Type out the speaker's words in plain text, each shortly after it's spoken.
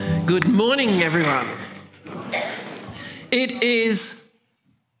Good morning, everyone. It is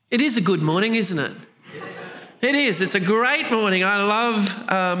a good morning, isn't it? It is. It's a great morning. I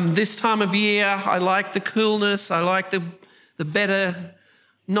love this time of year. I like the coolness. I like the better,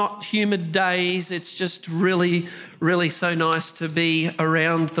 not humid days. It's just really, really so nice to be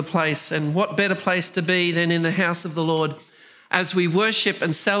around the place. And what better place to be than in the house of the Lord as we worship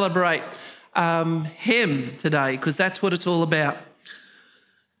and celebrate Him today, because that's what it's all about.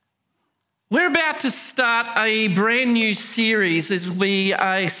 We're about to start a brand new series. This will be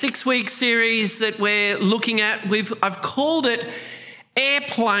a 6-week series that we're looking at. I've called it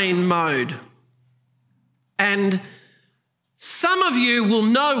Airplane Mode. And some of you will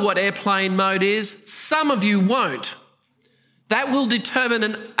know what airplane mode is, some of you won't. That will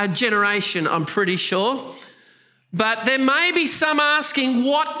determine a generation, I'm pretty sure. But there may be some asking,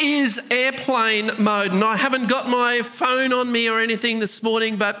 what is airplane mode? And I haven't got my phone on me or anything this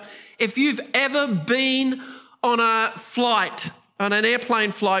morning, but if you've ever been on a flight, on an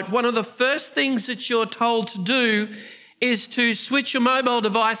airplane flight, one of the first things that you're told to do is to switch your mobile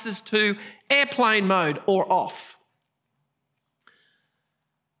devices to airplane mode or off.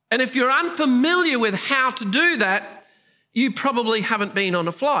 And if you're unfamiliar with how to do that, you probably haven't been on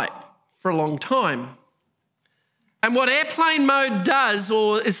a flight for a long time. And what airplane mode does,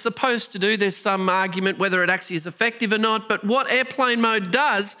 or is supposed to do, there's some argument whether it actually is effective or not, but what airplane mode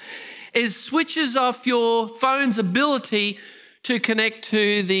does is switches off your phone's ability to connect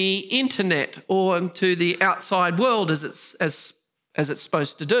to the internet or to the outside world as it's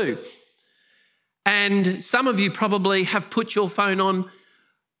supposed to do. And some of you probably have put your phone on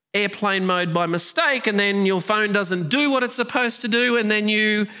airplane mode by mistake, and then your phone doesn't do what it's supposed to do, and then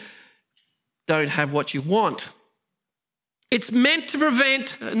you don't have what you want. It's meant to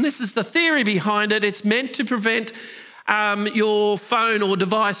prevent, and this is the theory behind it, it's meant to prevent your phone or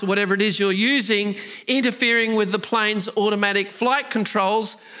device or whatever it is you're using interfering with the plane's automatic flight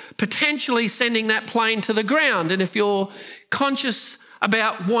controls, potentially sending that plane to the ground. And if you're conscious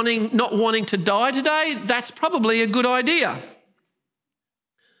about not wanting to die today, that's probably a good idea.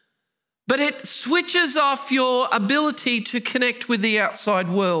 But it switches off your ability to connect with the outside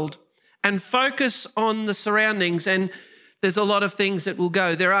world and focus on the surroundings. And there's a lot of things that will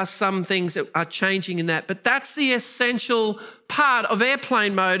go. There are some things that are changing in that, but that's the essential part of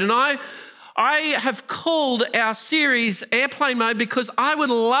airplane mode. And I have called our series Airplane Mode because I would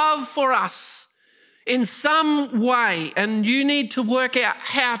love for us in some way, and you need to work out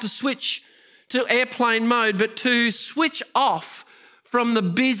how to switch to airplane mode, but to switch off from the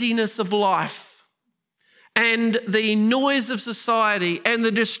busyness of life and the noise of society and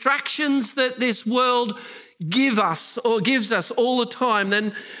the distractions that this world gives us all the time,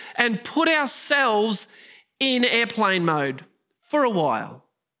 and put ourselves in airplane mode for a while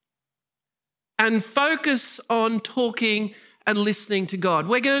and focus on talking and listening to God.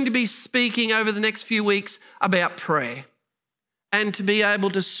 We're going to be speaking over the next few weeks about prayer and to be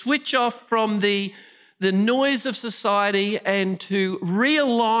able to switch off from the noise of society and to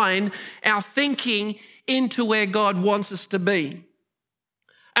realign our thinking into where God wants us to be.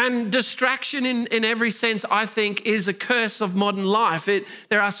 And distraction in every sense, I think, is a curse of modern life.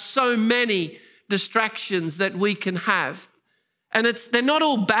 There are so many distractions that we can have. And they're not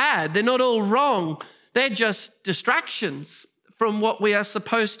all bad, they're not all wrong. They're just distractions from what we are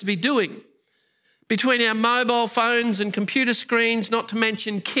supposed to be doing. Between our mobile phones and computer screens, not to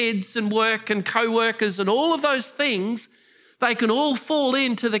mention kids and work and co-workers and all of those things, they can all fall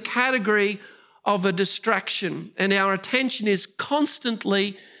into the category of a distraction, and our attention is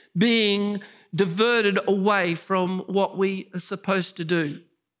constantly being diverted away from what we are supposed to do.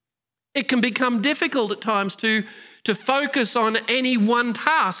 It can become difficult at times to focus on any one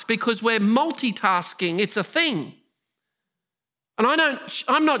task because we're multitasking. It's a thing. And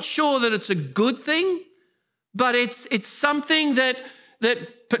I'm not sure that it's a good thing, but it's something that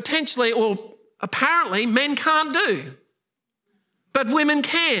potentially or apparently men can't do, but women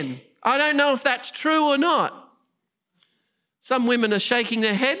can. I don't know if that's true or not. Some women are shaking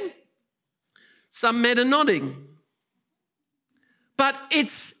their head. Some men are nodding. But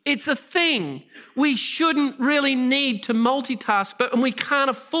it's a thing. We shouldn't really need to multitask, and we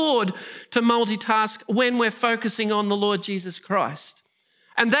can't afford to multitask when we're focusing on the Lord Jesus Christ.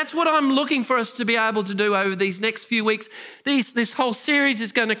 And that's what I'm looking for us to be able to do over these next few weeks. This whole series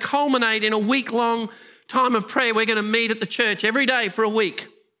is going to culminate in a week-long time of prayer. We're going to meet at the church every day for a week.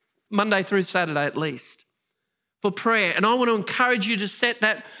 Monday through Saturday at least, for prayer. And I want to encourage you to set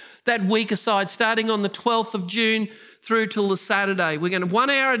that week aside, starting on the 12th of June through till the Saturday. We're going to 1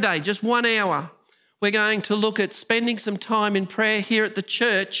 hour a day, just 1 hour. We're going to look at spending some time in prayer here at the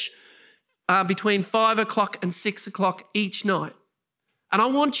church between 5 o'clock and 6 o'clock each night. And I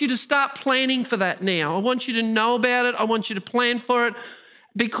want you to start planning for that now. I want you to know about it. I want you to plan for it,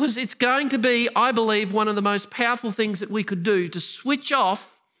 because it's going to be, I believe, one of the most powerful things that we could do to switch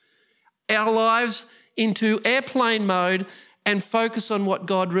off our lives into airplane mode and focus on what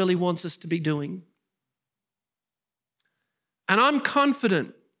God really wants us to be doing. And I'm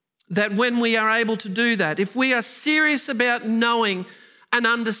confident that when we are able to do that, if we are serious about knowing and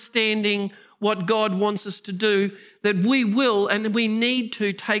understanding what God wants us to do, that we will and we need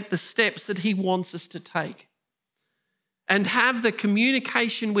to take the steps that He wants us to take and have the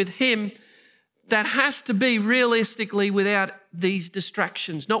communication with Him that has to be realistically without these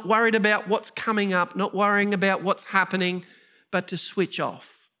distractions, not worried about what's coming up, not worrying about what's happening, but to switch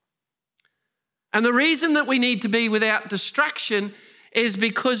off. And the reason that we need to be without distraction is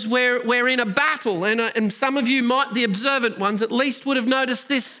because we're in a battle. And some of you might, the observant ones, at least would have noticed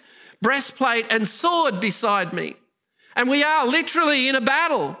this breastplate and sword beside me. And we are literally in a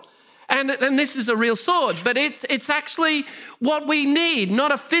battle. And this is a real sword, but it's actually what we need,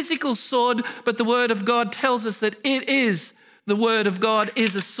 not a physical sword, but the Word of God tells us that the Word of God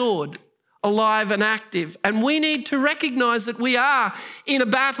is a sword, alive and active. And we need to recognize that we are in a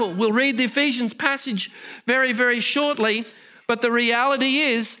battle. We'll read the Ephesians passage very, very shortly, but the reality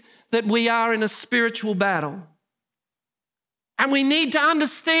is that we are in a spiritual battle. And we need to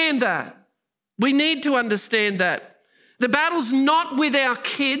understand that. We need to understand that. The battle's not with our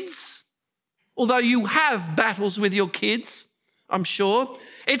kids, although you have battles with your kids, I'm sure.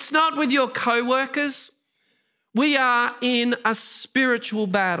 It's not with your co-workers. We are in a spiritual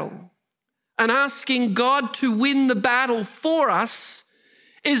battle. And asking God to win the battle for us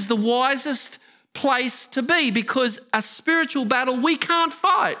is the wisest place to be, because a spiritual battle we can't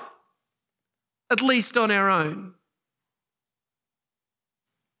fight, at least on our own.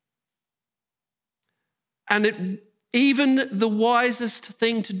 And even the wisest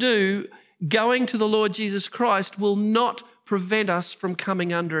thing to do, going to the Lord Jesus Christ, will not prevent us from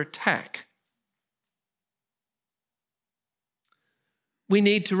coming under attack. We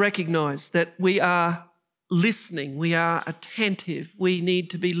need to recognize that we are listening, we are attentive. We need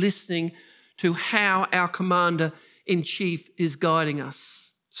to be listening to how our Commander-in-Chief is guiding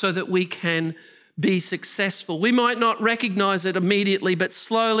us so that we can be successful. We might not recognize it immediately, but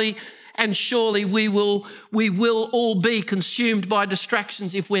slowly and surely we will all be consumed by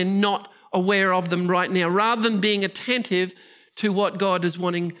distractions if we're not aware of them right now, rather than being attentive to what God is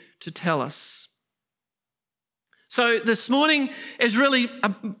wanting to tell us. So this morning is really,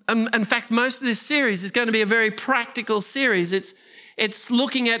 in fact, most of this series is going to be a very practical series. It's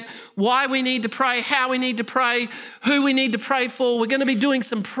looking at why we need to pray, how we need to pray, who we need to pray for. We're going to be doing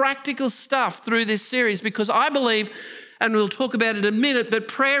some practical stuff through this series, because I believe, and we'll talk about it in a minute, but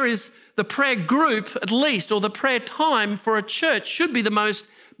prayer is the prayer group, at least, or the prayer time for a church should be the most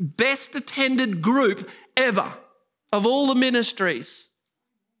best attended group ever of all the ministries.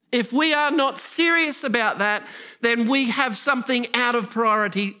 If we are not serious about that, then we have something out of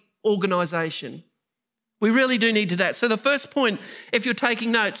priority organisation. We really do need to do that. So the first point, if you're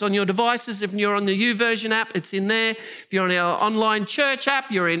taking notes on your devices, if you're on the YouVersion app, it's in there. If you're on our online church app,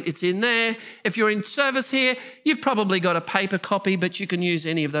 it's in there. If you're in service here, you've probably got a paper copy, but you can use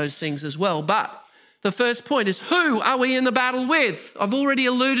any of those things as well. But the first point is, who are we in the battle with? I've already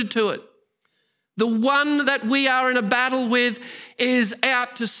alluded to it. The one that we are in a battle with is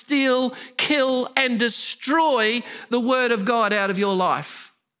out to steal, kill, and destroy the Word of God out of your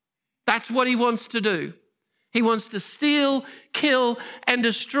life. That's what he wants to do. He wants to steal, kill, and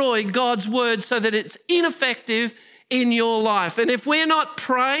destroy God's Word so that it's ineffective in your life. And if we're not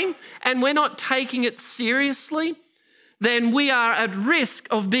praying and we're not taking it seriously, then we are at risk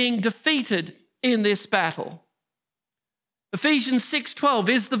of being defeated in this battle. Ephesians 6:12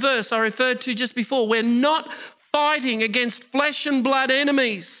 is the verse I referred to just before. We're not fighting against flesh and blood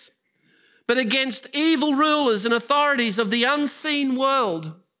enemies, but against evil rulers and authorities of the unseen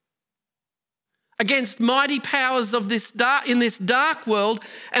world, against mighty powers of in this dark world,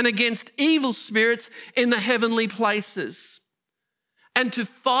 and against evil spirits in the heavenly places. And to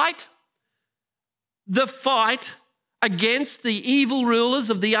fight the fight against the evil rulers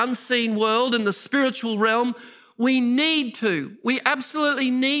of the unseen world and the spiritual realm, we absolutely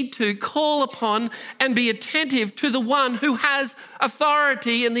need to call upon and be attentive to the one who has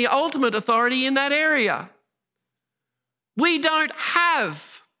authority and the ultimate authority in that area. We don't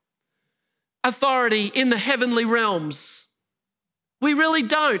have authority in the heavenly realms. We really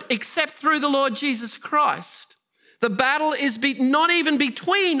don't, except through the Lord Jesus Christ. The battle is not even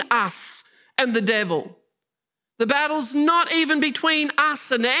between us and the devil. The battle's not even between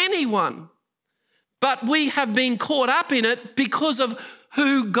us and anyone. but we have been caught up in it because of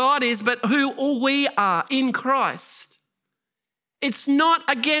who God is, but who we are in Christ. It's not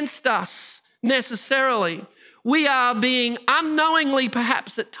against us necessarily. We are being unknowingly,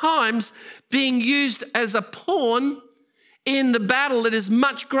 perhaps at times, being used as a pawn in the battle that is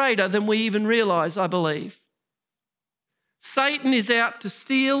much greater than we even realize, I believe. Satan is out to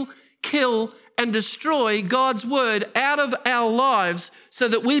steal, kill, and destroy God's word out of our lives so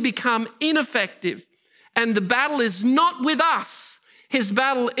that we become ineffective. And the battle is not with us. His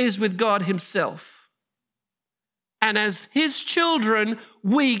battle is with God himself. And as his children,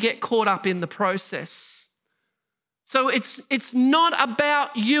 we get caught up in the process. So it's not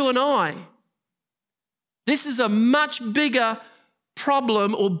about you and I. This is a much bigger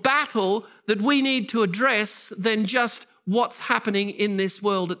problem or battle that we need to address than just what's happening in this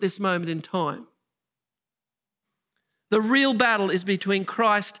world at this moment in time. The real battle is between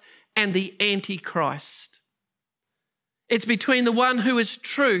Christ and the Antichrist. It's between the one who is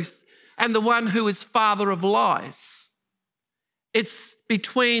truth and the one who is father of lies. It's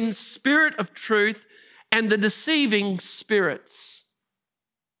between spirit of truth and the deceiving spirits.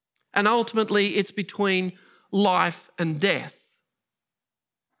 And ultimately, it's between life and death.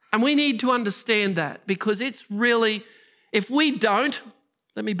 And we need to understand that, because it's really, if we don't,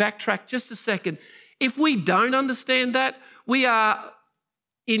 let me backtrack just a second. If we don't understand that, we are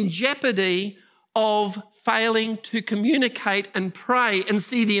in jeopardy of failing to communicate and pray and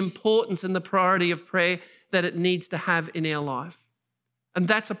see the importance and the priority of prayer that it needs to have in our life. And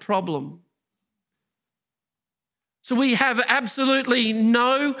that's a problem. So we have absolutely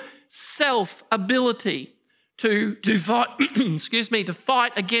no self-ability to fight, to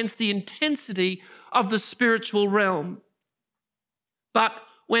fight against the intensity of the spiritual realm. But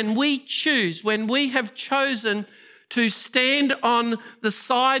when we have chosen to stand on the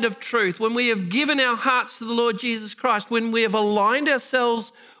side of truth, when we have given our hearts to the Lord Jesus Christ, when we have aligned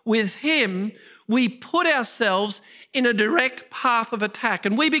ourselves with him, we put ourselves in a direct path of attack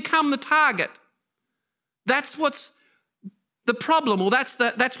and we become the target. That's what's the problem, or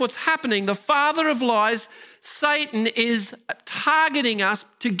that's what's happening. The father of lies, Satan, is targeting us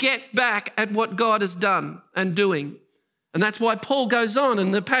to get back at what God has done and doing. And that's why Paul goes on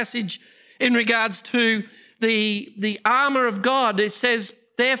in the passage in regards to the armor of God. It says,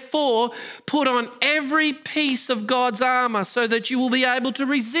 therefore, put on every piece of God's armor so that you will be able to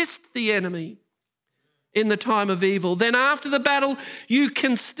resist the enemy in the time of evil. Then after the battle, you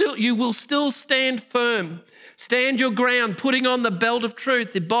will still stand firm. Stand your ground, putting on the belt of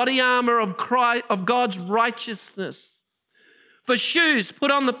truth, the body armor of God's righteousness. For shoes, put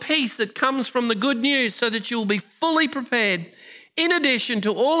on the peace that comes from the good news so that you will be fully prepared. In addition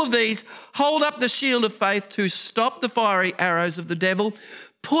to all of these, hold up the shield of faith to stop the fiery arrows of the devil.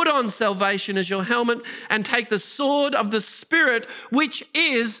 Put on salvation as your helmet and take the sword of the Spirit, which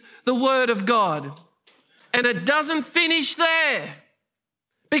is the word of God. And it doesn't finish there,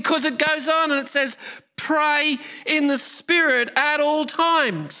 because it goes on and it says, pray in the Spirit at all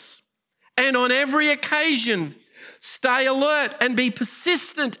times and on every occasion. Stay alert and be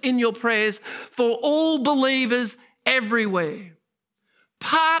persistent in your prayers for all believers everywhere.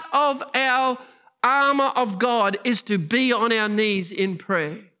 Part of our armor of God is to be on our knees in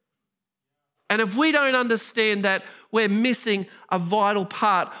prayer. And if we don't understand that, we're missing a vital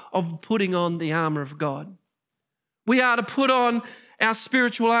part of putting on the armor of God. We are to put on our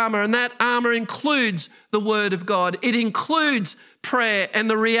spiritual armor, and that armor includes the word of God. It includes prayer, and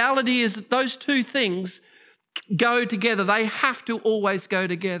the reality is that those two things go together. They have to always go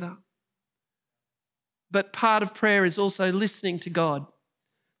together. But part of prayer is also listening to God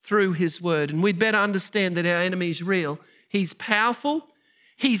through his word, and we'd better understand that our enemy is real. He's powerful.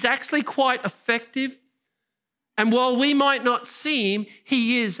 He's actually quite effective, and while we might not see him,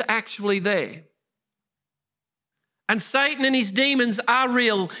 he is actually there. And Satan and his demons are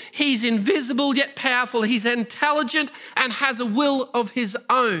real. He's invisible yet powerful. He's intelligent and has a will of his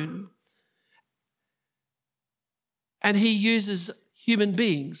own. And he uses human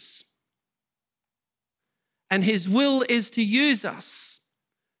beings. And his will is to use us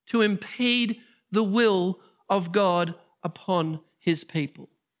to impede the will of God upon his people.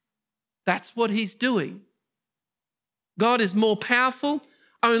 That's what he's doing. God is more powerful.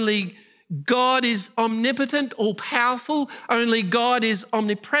 Only God is omnipotent, all-powerful. Only God is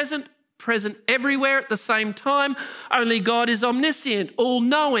omnipresent, present everywhere at the same time. Only God is omniscient,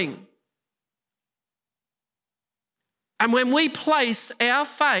 all-knowing. And when we place our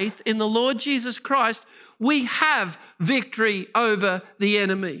faith in the Lord Jesus Christ, we have victory over the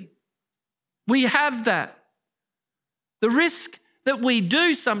enemy. We have that. The risk that we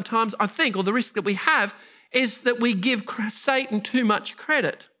do sometimes, I think, or the risk that we have, is that we give Satan too much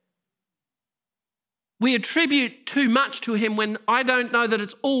credit. We attribute too much to him when I don't know that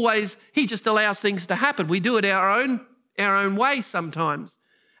it's always, he just allows things to happen. We do it our own way sometimes.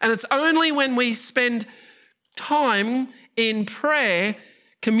 And it's only when we spend time in prayer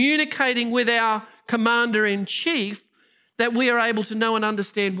communicating with our commander-in-chief that we are able to know and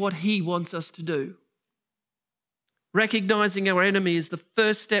understand what he wants us to do. Recognizing our enemy is the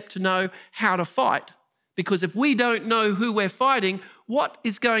first step to know how to fight. Because if we don't know who we're fighting, what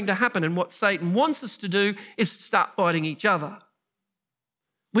is going to happen? And what Satan wants us to do is start fighting each other.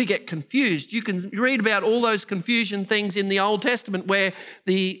 We get confused. You can read about all those confusion things in the Old Testament where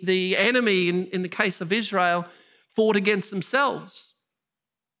the enemy, in the case of Israel, fought against themselves.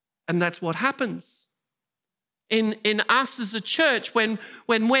 And that's what happens. In us as a church, when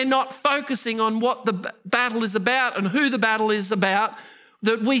we're not focusing on what the battle is about and who the battle is about,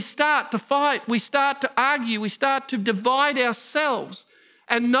 that we start to fight, we start to argue, we start to divide ourselves.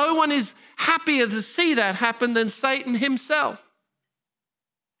 And no one is happier to see that happen than Satan himself.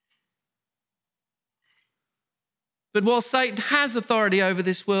 But while Satan has authority over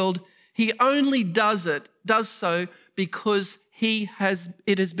this world, he only does so because it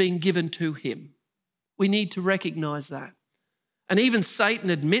has been given to him. We need to recognize that. And even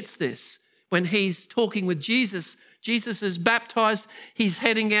Satan admits this when he's talking with Jesus. Jesus is baptized. He's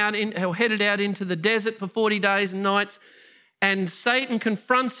headed out into the desert for 40 days and nights. And Satan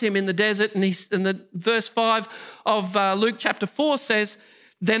confronts him in the desert. And the verse 5 of Luke chapter 4 says,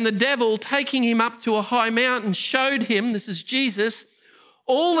 "Then the devil, taking him up to a high mountain, showed him," this is Jesus,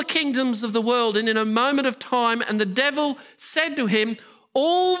 "all the kingdoms of the world, and in a moment of time, and the devil said to him,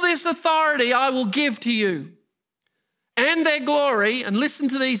 'All this authority I will give to you, and their glory,'" and listen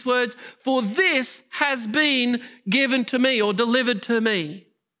to these words, "'for this has been given to me,'" or delivered to me,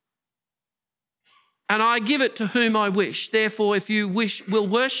 "'and I give it to whom I wish. Therefore, if you will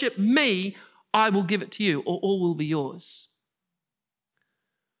worship me, I will give it to you,' or all will be yours."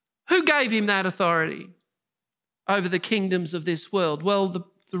 Who gave him that authority over the kingdoms of this world? Well,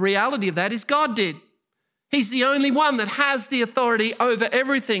 the reality of that is God did. He's the only one that has the authority over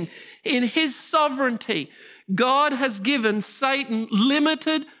everything. In his sovereignty, God has given Satan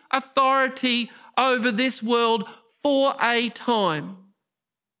limited authority over this world for a time.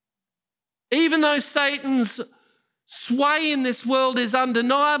 Even though Satan's sway in this world is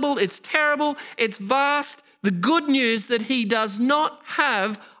undeniable, it's terrible, it's vast, the good news that he does not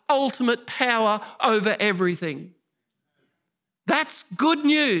have ultimate power over everything. That's good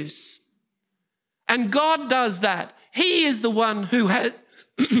news. And God does that. He is the one who has,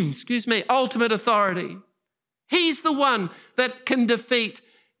 ultimate authority. He's the one that can defeat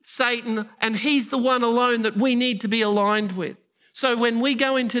Satan, and he's the one alone that we need to be aligned with. So when we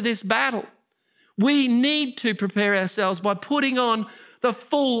go into this battle, we need to prepare ourselves by putting on the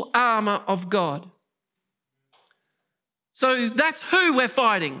full armor of God. So that's who we're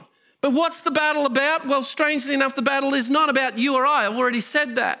fighting. But what's the battle about? Well, strangely enough, the battle is not about you or I. I've already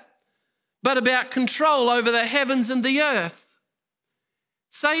said that. But about control over the heavens and the earth.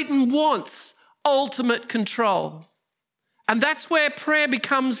 Satan wants ultimate control. And that's where prayer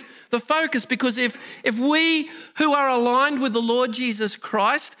becomes the focus, because if we who are aligned with the Lord Jesus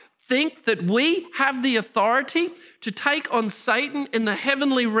Christ think that we have the authority to take on Satan in the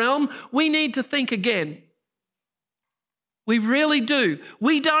heavenly realm, we need to think again. We really do.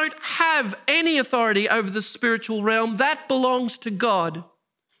 We don't have any authority over the spiritual realm. That belongs to God.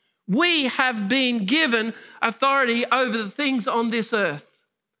 We have been given authority over the things on this earth.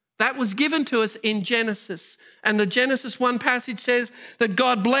 That was given to us in Genesis. And the Genesis 1 passage says that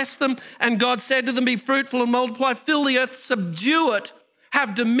God blessed them, and God said to them, "Be fruitful and multiply, fill the earth, subdue it,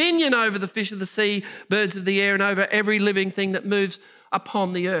 have dominion over the fish of the sea, birds of the air, and over every living thing that moves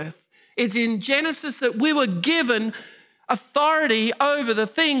upon the earth." It's in Genesis that we were given authority over the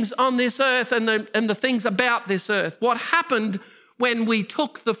things on this earth and the things about this earth. What happened when we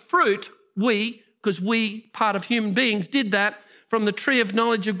took the fruit, because we, part of human beings, did that from the tree of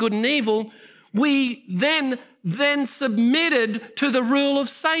knowledge of good and evil, we then submitted to the rule of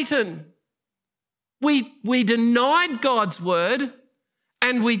Satan. We denied God's word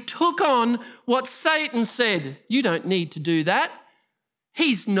and we took on what Satan said. You don't need to do that.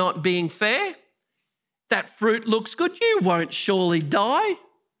 He's not being fair. That fruit looks good. You won't surely die.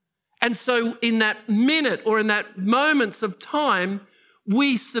 And so in that minute or in that moments of time,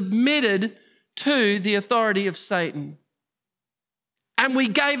 we submitted to the authority of Satan. And we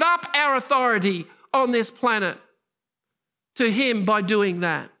gave up our authority on this planet to him by doing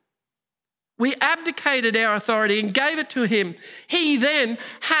that. We abdicated our authority and gave it to him. He then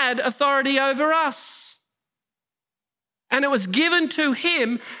had authority over us. And it was given to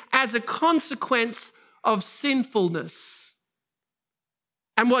him as a consequence of sinfulness.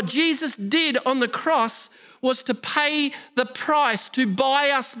 And what Jesus did on the cross was to pay the price to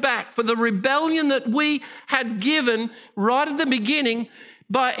buy us back for the rebellion that we had given right at the beginning.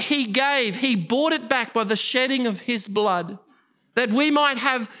 But he bought it back by the shedding of his blood, that we might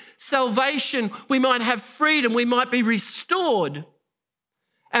have salvation, we might have freedom, we might be restored.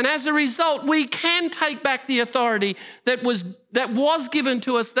 And as a result, we can take back the authority that was given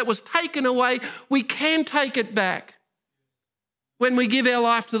to us, that was taken away. We can take it back when we give our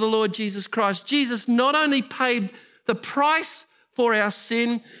life to the Lord Jesus Christ. Jesus not only paid the price for our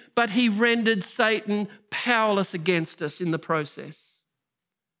sin, but he rendered Satan powerless against us in the process,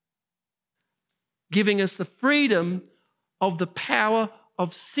 giving us the freedom of the power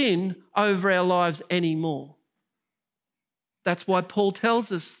of sin over our lives anymore. That's why Paul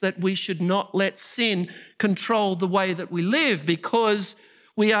tells us that we should not let sin control the way that we live, because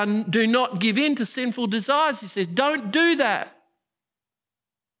we do not give in to sinful desires. He says, don't do that.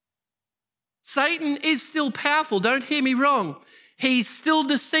 Satan is still powerful. Don't hear me wrong. He's still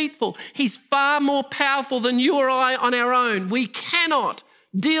deceitful. He's far more powerful than you or I on our own. We cannot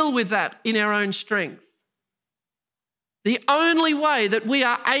deal with that in our own strength. The only way that we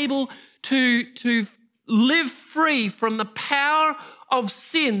are able to live free from the power of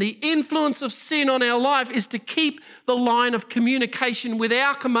sin, the influence of sin on our life, is to keep the line of communication with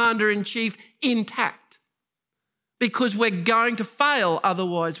our Commander-in-Chief intact, because we're going to fail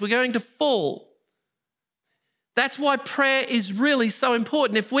otherwise. We're going to fall. That's why prayer is really so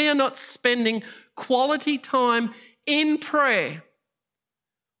important. If we are not spending quality time in prayer,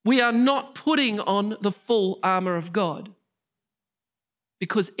 we are not putting on the full armour of God,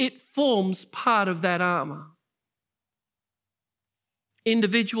 because it forms part of that armour.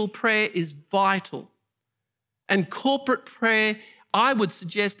 Individual prayer is vital, and corporate prayer, I would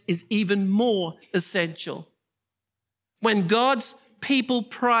suggest, is even more essential. When God's people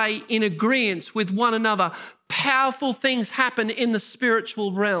pray in agreement with one another, powerful things happen in the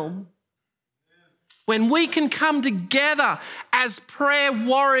spiritual realm. When we can come together as prayer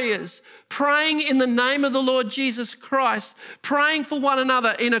warriors, praying in the name of the Lord Jesus Christ, praying for one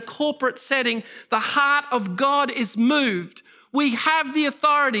another in a corporate setting, the heart of God is moved. We have the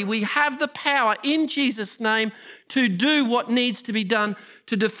authority, we have the power in Jesus' name to do what needs to be done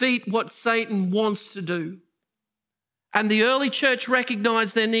to defeat what Satan wants to do. And the early church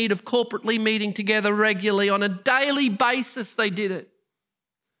recognized their need of corporately meeting together regularly. On a daily basis, they did it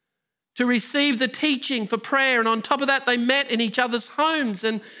to receive the teaching for prayer. And on top of that, they met in each other's homes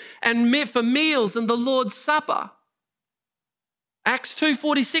and met for meals and the Lord's Supper. Acts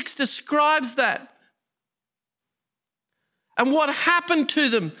 2:46 describes that. And what happened to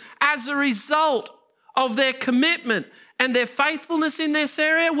them as a result of their commitment and their faithfulness in this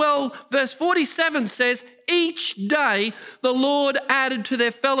area? Well, verse 47 says, each day the Lord added to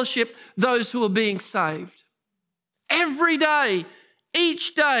their fellowship those who were being saved. Every day,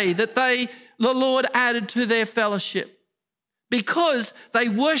 each day that the Lord added to their fellowship. Because they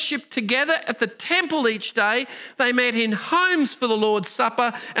worshipped together at the temple each day, they met in homes for the Lord's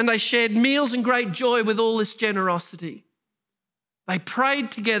Supper, and they shared meals and great joy with all this generosity. They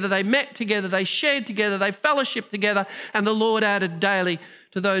prayed together, they met together, they shared together, they fellowshiped together, and the Lord added daily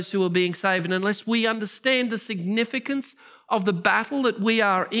to those who were being saved. And unless we understand the significance of the battle that we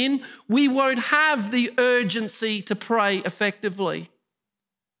are in, we won't have the urgency to pray effectively.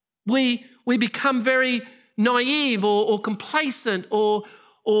 We become very naive or complacent, or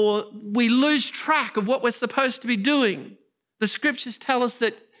we lose track of what we're supposed to be doing. The scriptures tell us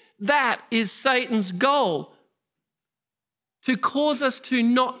that is Satan's goal, to cause us to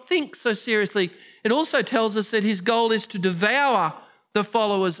not think so seriously. It also tells us that his goal is to devour the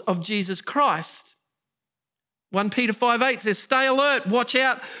followers of Jesus Christ. 1 Peter 5:8 says, stay alert, watch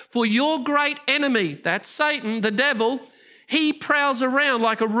out for your great enemy, that's Satan, the devil. He prowls around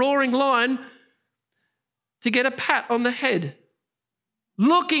like a roaring lion to get a pat on the head,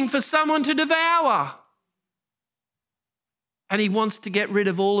 looking for someone to devour. And he wants to get rid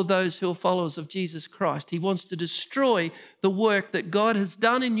of all of those who are followers of Jesus Christ. He wants to destroy the work that God has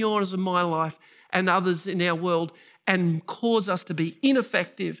done in yours and my life and others in our world, and cause us to be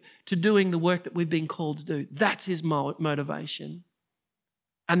ineffective to doing the work that we've been called to do. That's his motivation.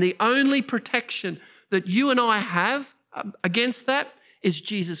 And the only protection that you and I have against that is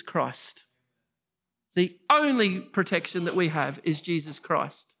Jesus Christ. The only protection that we have is Jesus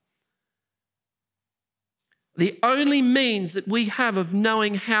Christ. The only means that we have of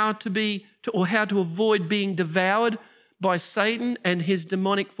knowing how to avoid being devoured by Satan and his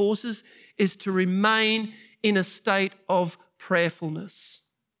demonic forces is to remain in a state of prayerfulness.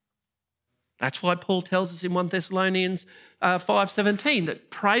 That's why Paul tells us in 1 Thessalonians 5:17 that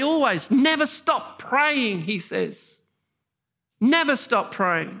pray always. Never stop praying, he says. Never stop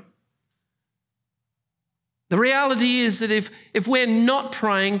praying. The reality is that if we're not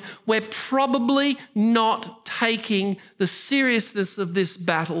praying, we're probably not taking the seriousness of this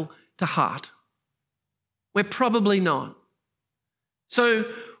battle to heart. We're probably not. So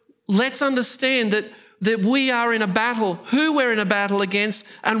let's understand that we are in a battle, who we're in a battle against,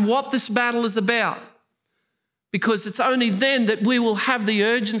 and what this battle is about. Because it's only then that we will have the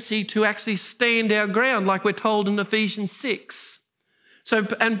urgency to actually stand our ground, like we're told in Ephesians 6. So,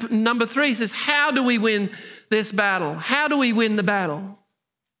 and number 3 says, how do we win this battle? How do we win the battle?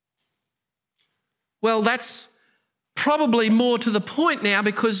 Well, that's probably more to the point now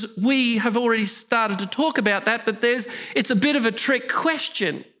because we have already started to talk about that, but it's a bit of a trick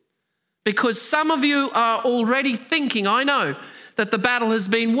question because some of you are already thinking, I know, that the battle has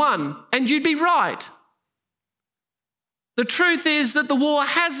been won, and you'd be right. The truth is that the war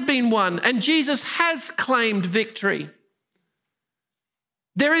has been won and Jesus has claimed victory.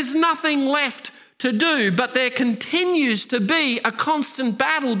 There is nothing left to do, but there continues to be a constant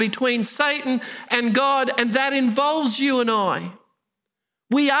battle between Satan and God, and that involves you and I.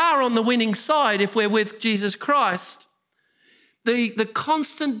 We are on the winning side if we're with Jesus Christ. The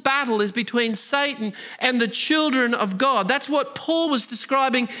constant battle is between Satan and the children of God. That's what Paul was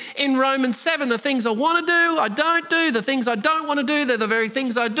describing in Romans 7. The things I want to do, I don't do. The things I don't want to do, they're the very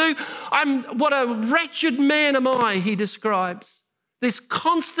things I do. What a wretched man am I, he describes. This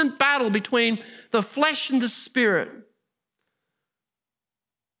constant battle between the flesh and the spirit.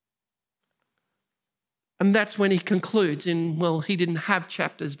 And that's when he concludes he didn't have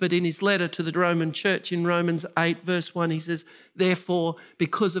chapters, but in his letter to the Roman church in Romans 8 verse 1, he says, therefore,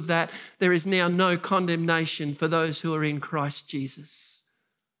 because of that, there is now no condemnation for those who are in Christ Jesus.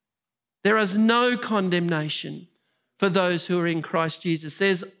 There is no condemnation for those who are in Christ Jesus.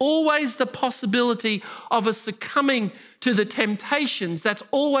 There's always the possibility of us succumbing to the temptations that's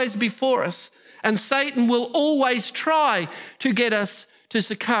always before us. And Satan will always try to get us to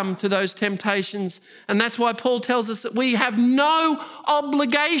succumb to those temptations. And that's why Paul tells us that we have no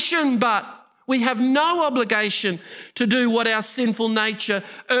obligation to do what our sinful nature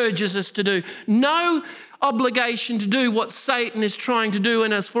urges us to do. No obligation to do what Satan is trying to do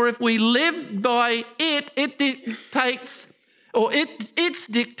in us. For if we live by its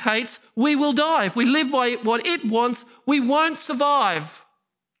dictates, we will die. If we live by what it wants, we won't survive.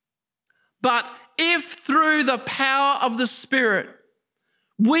 But if through the power of the Spirit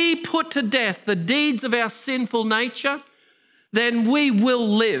we put to death the deeds of our sinful nature, then we will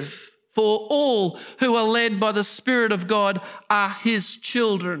live. For all who are led by the Spirit of God are his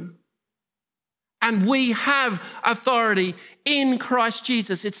children. And we have authority in Christ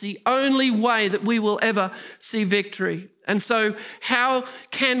Jesus. It's the only way that we will ever see victory. And so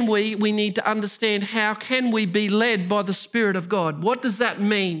we need to understand, how can we be led by the Spirit of God? What does that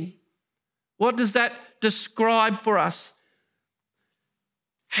mean? What does that describe for us?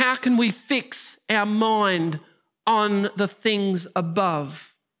 How can we fix our mind on the things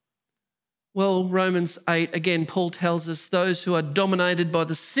above? Well, Romans 8, again, Paul tells us those who are dominated by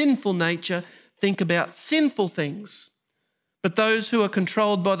the sinful nature think about sinful things. But those who are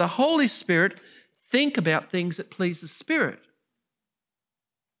controlled by the Holy Spirit think about things that please the Spirit.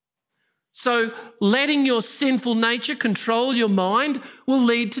 So letting your sinful nature control your mind will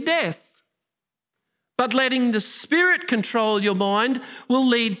lead to death. But letting the Spirit control your mind will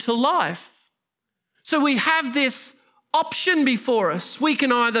lead to life. So we have this option before us. We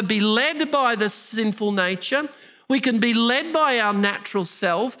can either be led by the sinful nature, we can be led by our natural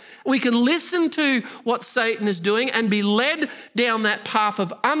self, we can listen to what Satan is doing and be led down that path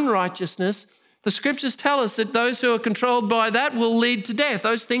of unrighteousness. The scriptures tell us that those who are controlled by that will lead to death.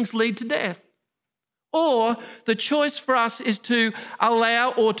 Those things lead to death. Or the choice for us is to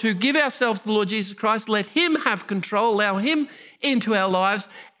allow or to give ourselves to the Lord Jesus Christ, let him have control, allow him into our lives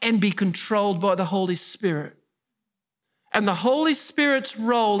and be controlled by the Holy Spirit. And the Holy Spirit's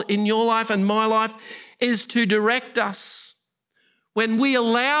role in your life and my life is to direct us. When we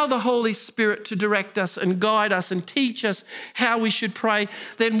allow the Holy Spirit to direct us and guide us and teach us how we should pray,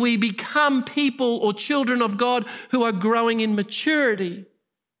 then we become people or children of God who are growing in maturity.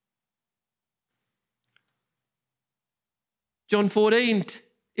 John 14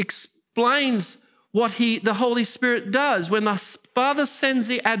 explains what the Holy Spirit does. When the Father sends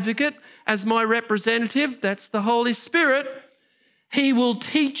the advocate as my representative, that's the Holy Spirit, he will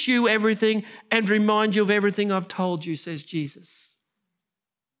teach you everything and remind you of everything I've told you, says Jesus.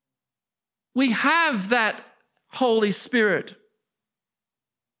 We have that Holy Spirit.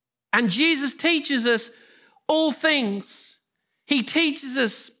 And Jesus teaches us all things. He teaches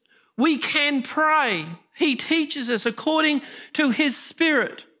us we can pray. He teaches us according to his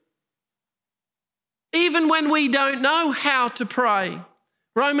Spirit. Even when we don't know how to pray.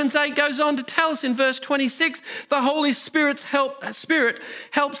 Romans 8 goes on to tell us in verse 26, the Holy Spirit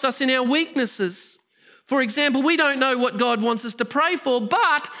helps us in our weaknesses. For example, we don't know what God wants us to pray for,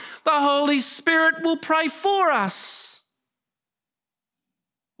 but the Holy Spirit will pray for us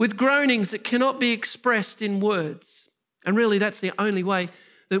with groanings that cannot be expressed in words. And really, that's the only way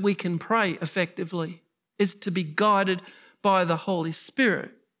that we can pray effectively, is to be guided by the Holy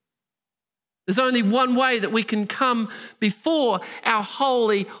Spirit. There's only one way that we can come before our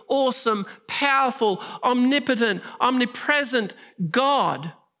holy, awesome, powerful, omnipotent, omnipresent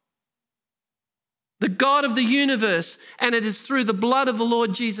God, the God of the universe, and it is through the blood of the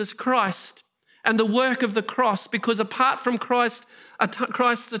Lord Jesus Christ and the work of the cross, because apart from Christ's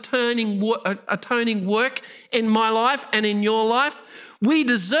atoning work in my life and in your life, we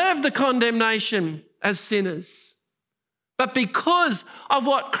deserve the condemnation as sinners. But because of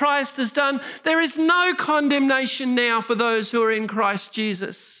what Christ has done, there is no condemnation now for those who are in Christ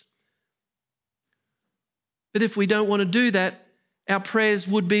Jesus. But if we don't want to do that, our prayers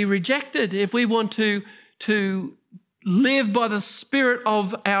would be rejected. If we want to live by the spirit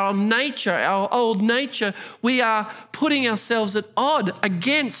of our nature, our old nature, we are putting ourselves at odds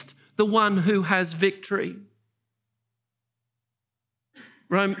against the one who has victory.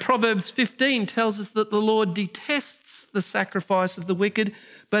 Proverbs 15 tells us that the Lord detests the sacrifice of the wicked,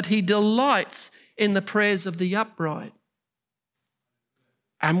 but he delights in the prayers of the upright.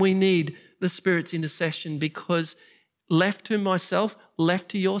 And we need the Spirit's intercession, because left to myself, left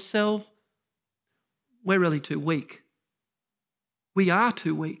to yourself, we're really too weak. We are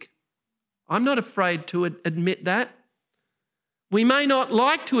too weak. I'm not afraid to admit that. We may not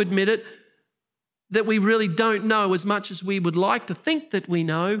like to admit it, that we really don't know as much as we would like to think that we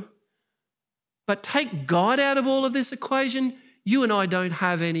know. But take God out of all of this equation, you and I don't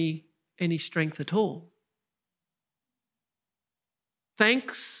have any strength at all.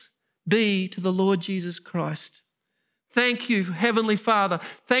 Thanks be to the Lord Jesus Christ. Thank you, Heavenly Father.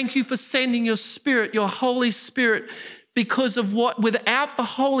 Thank you for sending your Spirit, your Holy Spirit, because of what without the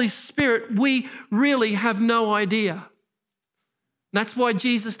Holy Spirit, we really have no idea. That's why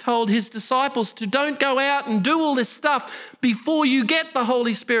Jesus told his disciples to don't go out and do all this stuff before you get the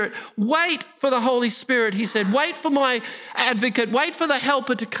Holy Spirit. Wait for the Holy Spirit, he said. Wait for my advocate. Wait for the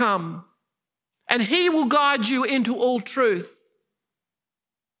helper to come. And he will guide you into all truth.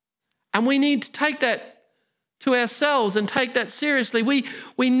 And we need to take that to ourselves and take that seriously. We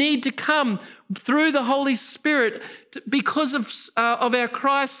need to come through the Holy Spirit because of our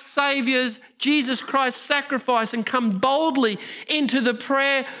Christ Saviour's, Jesus Christ's sacrifice, and come boldly into the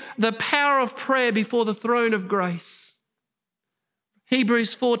power of prayer before the throne of grace.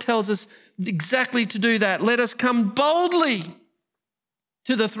 Hebrews 4 tells us exactly to do that. Let us come boldly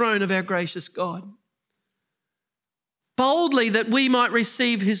to the throne of our gracious God. Boldly, that we might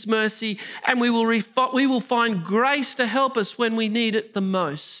receive his mercy, and we will find grace to help us when we need it the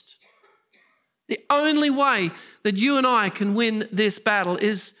most. The only way that you and I can win this battle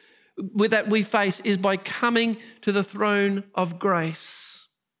that we face is by coming to the throne of grace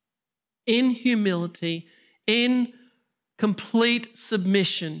in humility, in complete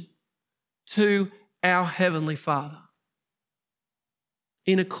submission to our Heavenly Father,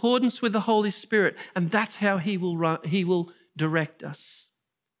 in accordance with the Holy Spirit, and that's how he will direct us.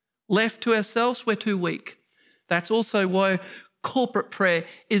 Left to ourselves, we're too weak. That's also why corporate prayer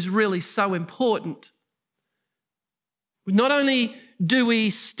is really so important. Not only do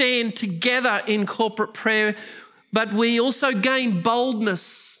we stand together in corporate prayer, but we also gain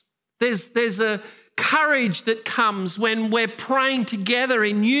boldness. There's a courage that comes when we're praying together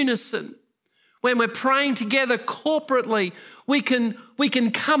in unison. When we're praying together corporately, we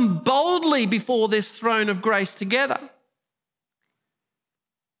can come boldly before this throne of grace together.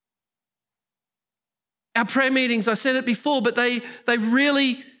 Our prayer meetings, I said it before, but they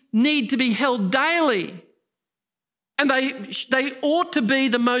really need to be held daily. And they ought to be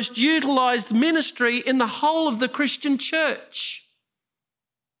the most utilised ministry in the whole of the Christian church.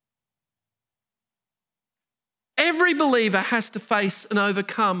 Every believer has to face and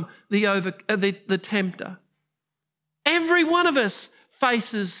overcome the tempter. Every one of us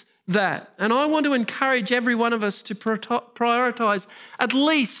faces that. And I want to encourage every one of us to prioritize at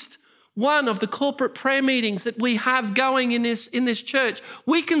least one of the corporate prayer meetings that we have going in this church.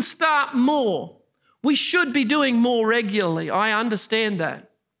 We can start more. We should be doing more regularly. I understand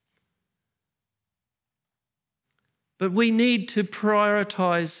that. But we need to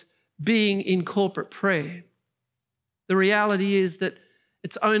prioritize being in corporate prayer. The reality is that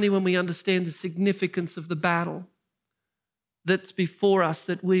it's only when we understand the significance of the battle that's before us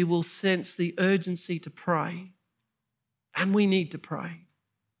that we will sense the urgency to pray. And we need to pray.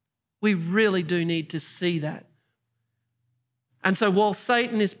 We really do need to see that. And so while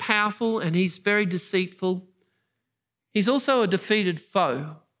Satan is powerful and he's very deceitful, he's also a defeated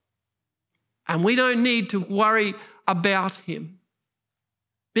foe. And we don't need to worry about him.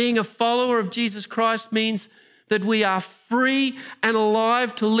 Being a follower of Jesus Christ means that we are free and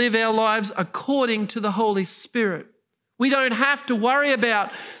alive to live our lives according to the Holy Spirit. We don't have to worry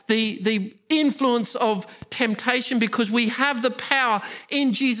about the influence of temptation because we have the power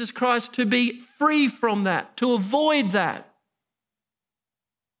in Jesus Christ to be free from that, to avoid that.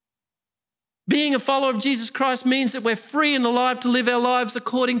 Being a follower of Jesus Christ means that we're free and alive to live our lives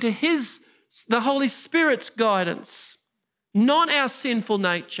according to the Holy Spirit's guidance, not our sinful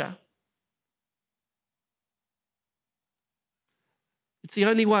nature. It's the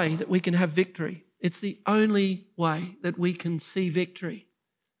only way that we can have victory. It's the only way that we can see victory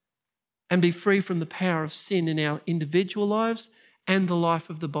and be free from the power of sin in our individual lives and the life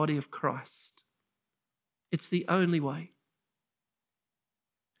of the body of Christ. It's the only way.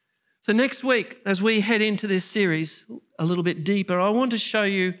 So next week, as we head into this series a little bit deeper, I want to show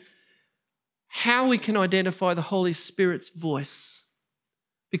you how we can identify the Holy Spirit's voice.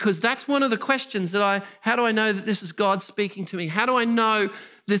 Because that's one of the questions how do I know that this is God speaking to me? How do I know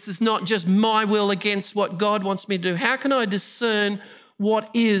this is not just my will against what God wants me to do? How can I discern what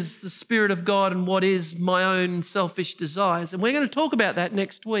is the Spirit of God and what is my own selfish desires? And we're going to talk about that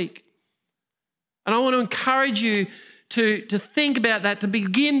next week. And I want to encourage you to think about that, to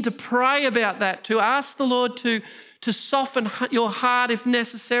begin to pray about that, to ask the Lord to soften your heart if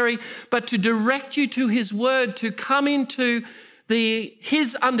necessary, but to direct you to his word, to come into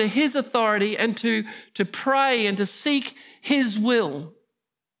under his authority and to pray and to seek his will.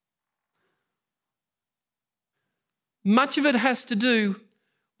 Much of it has to do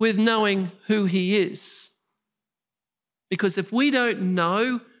with knowing who he is. Because if we don't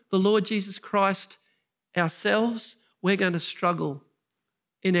know the Lord Jesus Christ ourselves, we're going to struggle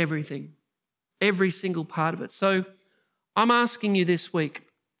in everything, every single part of it. So I'm asking you this week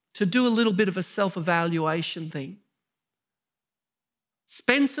to do a little bit of a self-evaluation thing.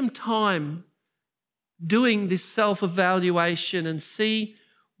 Spend some time doing this self-evaluation and see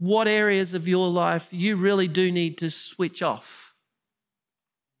what areas of your life you really do need to switch off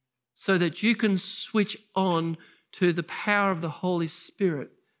so that you can switch on to the power of the Holy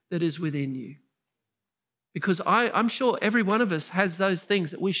Spirit that is within you. Because I'm sure every one of us has those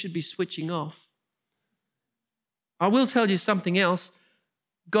things that we should be switching off. I will tell you something else.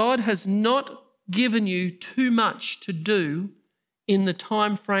 God has not given you too much to do in the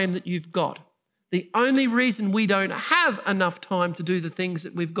time frame that you've got. The only reason we don't have enough time to do the things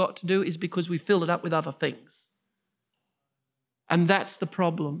that we've got to do is because we fill it up with other things. And that's the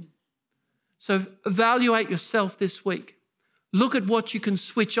problem. So evaluate yourself this week. Look at what you can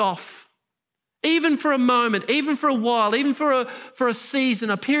switch off. Even for a moment, even for a while, even for a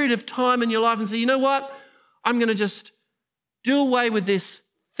season, a period of time in your life, and say, you know what? I'm going to just do away with this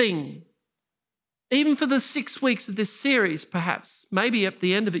thing. Even for the 6 weeks of this series, perhaps. Maybe at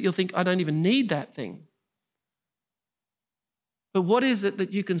the end of it, you'll think, I don't even need that thing. But what is it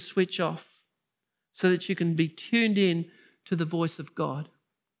that you can switch off so that you can be tuned in to the voice of God?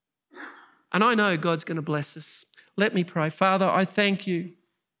 And I know God's going to bless us. Let me pray. Father, I thank you.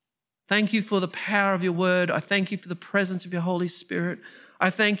 Thank you for the power of your word. I thank you for the presence of your Holy Spirit. I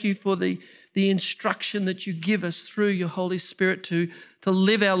thank you for the instruction that you give us through your Holy Spirit to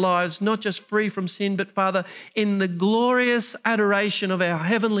live our lives, not just free from sin, but, Father, in the glorious adoration of our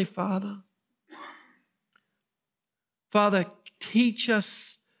Heavenly Father. Father, teach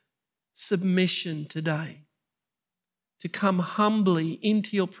us submission today, to come humbly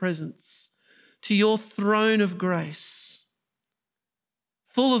into your presence, to your throne of grace,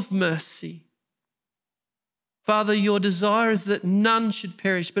 full of mercy. Father, your desire is that none should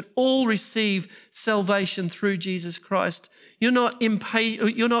perish, but all receive salvation through Jesus Christ. You're not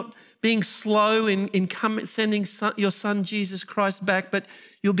being slow in sending your Son Jesus Christ back, but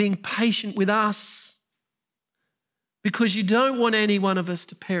you're being patient with us because you don't want any one of us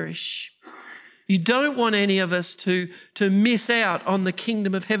to perish. You don't want any of us to miss out on the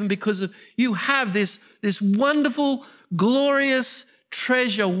kingdom of heaven because you have this wonderful, glorious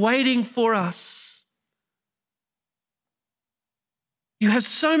treasure waiting for us. You have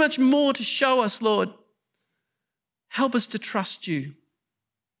so much more to show us, Lord. Help us to trust you,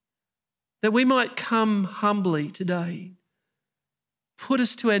 that we might come humbly today. Put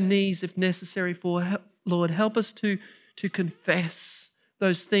us to our knees if necessary Lord. Help us to confess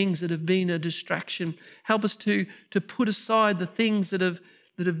those things that have been a distraction. Help us to put aside the things that have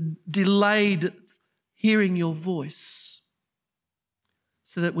delayed hearing your voice,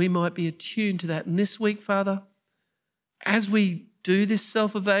 so that we might be attuned to that. And this week, Father, as we do this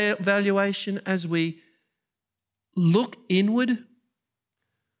self-evaluation, as we look inward,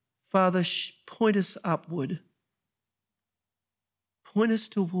 Father, point us upward. Point us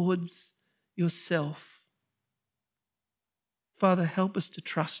towards yourself. Father, help us to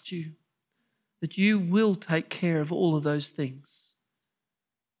trust you, that you will take care of all of those things.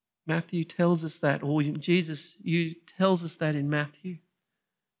 Matthew tells us that, or Jesus, you tells us that in Matthew.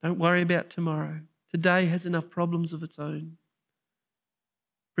 Don't worry about tomorrow. Today has enough problems of its own.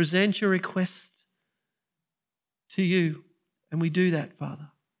 Present your request to you, and we do that, Father.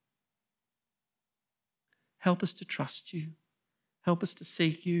 Help us to trust you. Help us to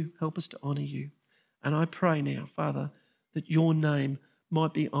seek you. Help us to honour you. And I pray now, Father, that your name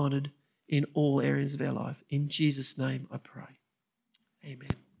might be honoured in all areas of our life. In Jesus' name I pray.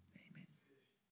 Amen.